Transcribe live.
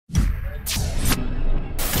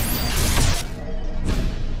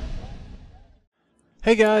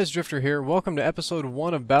Hey guys, Drifter here. Welcome to episode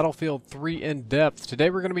 1 of Battlefield 3 In Depth. Today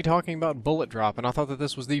we're going to be talking about bullet drop, and I thought that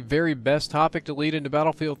this was the very best topic to lead into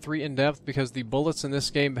Battlefield 3 In Depth because the bullets in this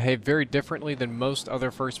game behave very differently than most other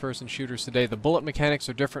first-person shooters today. The bullet mechanics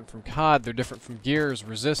are different from COD, they're different from Gears,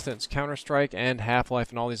 Resistance, Counter-Strike, and Half-Life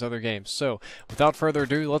and all these other games. So, without further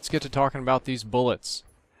ado, let's get to talking about these bullets.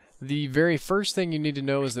 The very first thing you need to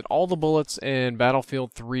know is that all the bullets in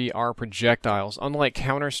Battlefield 3 are projectiles. Unlike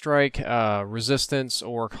Counter-Strike, Resistance,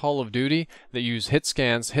 or Call of Duty that use hit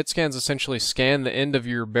scans essentially scan the end of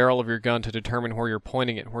your barrel of your gun to determine where you're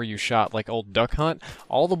pointing it, where you shot, like old Duck Hunt.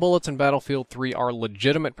 All the bullets in Battlefield 3 are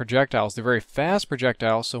legitimate projectiles. They're very fast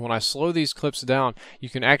projectiles, so when I slow these clips down, you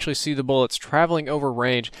can actually see the bullets traveling over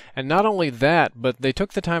range. And not only that, but they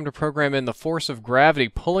took the time to program in the force of gravity,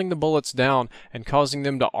 pulling the bullets down and causing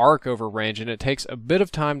them to arc over range, and it takes a bit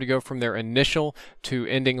of time to go from their initial to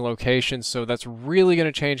ending location, so that's really going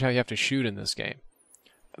to change how you have to shoot in this game.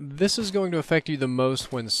 This is going to affect you the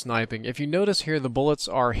most when sniping. If you notice here, the bullets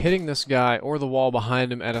are hitting this guy or the wall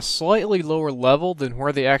behind him at a slightly lower level than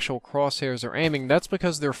where the actual crosshairs are aiming. That's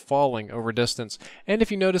because they're falling over distance. And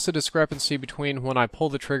if you notice a discrepancy between when I pull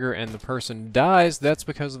the trigger and the person dies, that's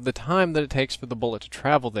because of the time that it takes for the bullet to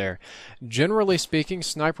travel there. Generally speaking,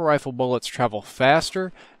 sniper rifle bullets travel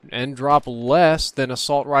faster and drop less than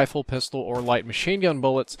assault rifle, pistol, or light machine gun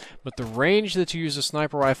bullets, but the range that you use a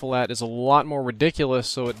sniper rifle at is a lot more ridiculous,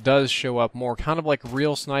 so it does show up more. Kind of like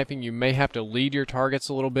real sniping, you may have to lead your targets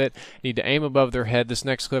a little bit, need to aim above their head. This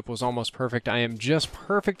next clip was almost perfect. I am just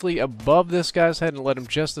perfectly above this guy's head and let him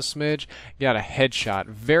just a smidge. Got a headshot.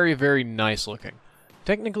 Very, very nice looking.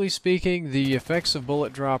 Technically speaking, the effects of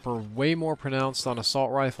bullet drop are way more pronounced on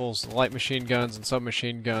assault rifles, light machine guns, and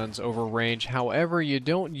submachine guns over range. However, you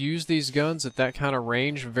don't use these guns at that kind of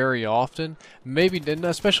range very often. Maybe,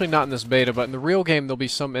 especially not in this beta, but in the real game there'll be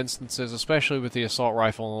some instances, especially with the assault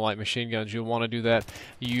rifle and the light machine guns, you'll want to do that.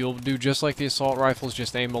 You'll do just like the assault rifles,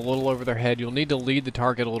 just aim a little over their head. You'll need to lead the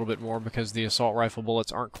target a little bit more because the assault rifle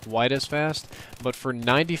bullets aren't quite as fast. But for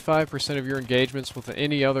 95% of your engagements with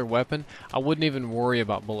any other weapon, I wouldn't even worry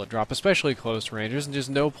about bullet drop, especially close range. There's just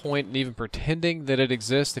no point in even pretending that it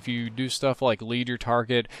exists if you do stuff like lead your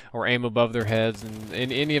target or aim above their heads, and in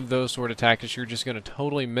any of those sort of tactics you're just going to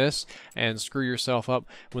totally miss and screw yourself up.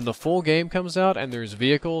 When the full game comes out and there's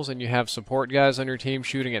vehicles and you have support guys on your team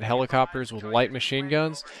shooting at helicopters with light machine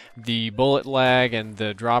guns, the bullet lag and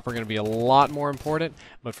the drop are going to be a lot more important,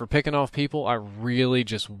 but for picking off people, I really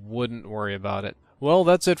just wouldn't worry about it. Well,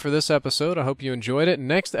 that's it for this episode. I hope you enjoyed it.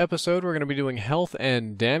 Next episode, we're going to be doing health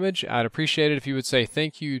and damage. I'd appreciate it if you would say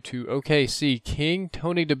thank you to OKC King,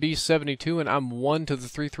 Tony to B72, and I'm 1 to the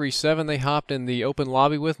 337. They hopped in the open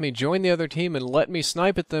lobby with me, joined the other team, and let me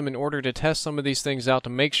snipe at them in order to test some of these things out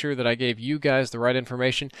to make sure that I gave you guys the right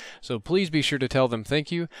information. So please be sure to tell them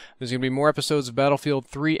thank you. There's going to be more episodes of Battlefield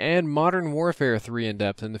 3 and Modern Warfare 3 in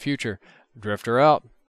depth in the future. Drifter out.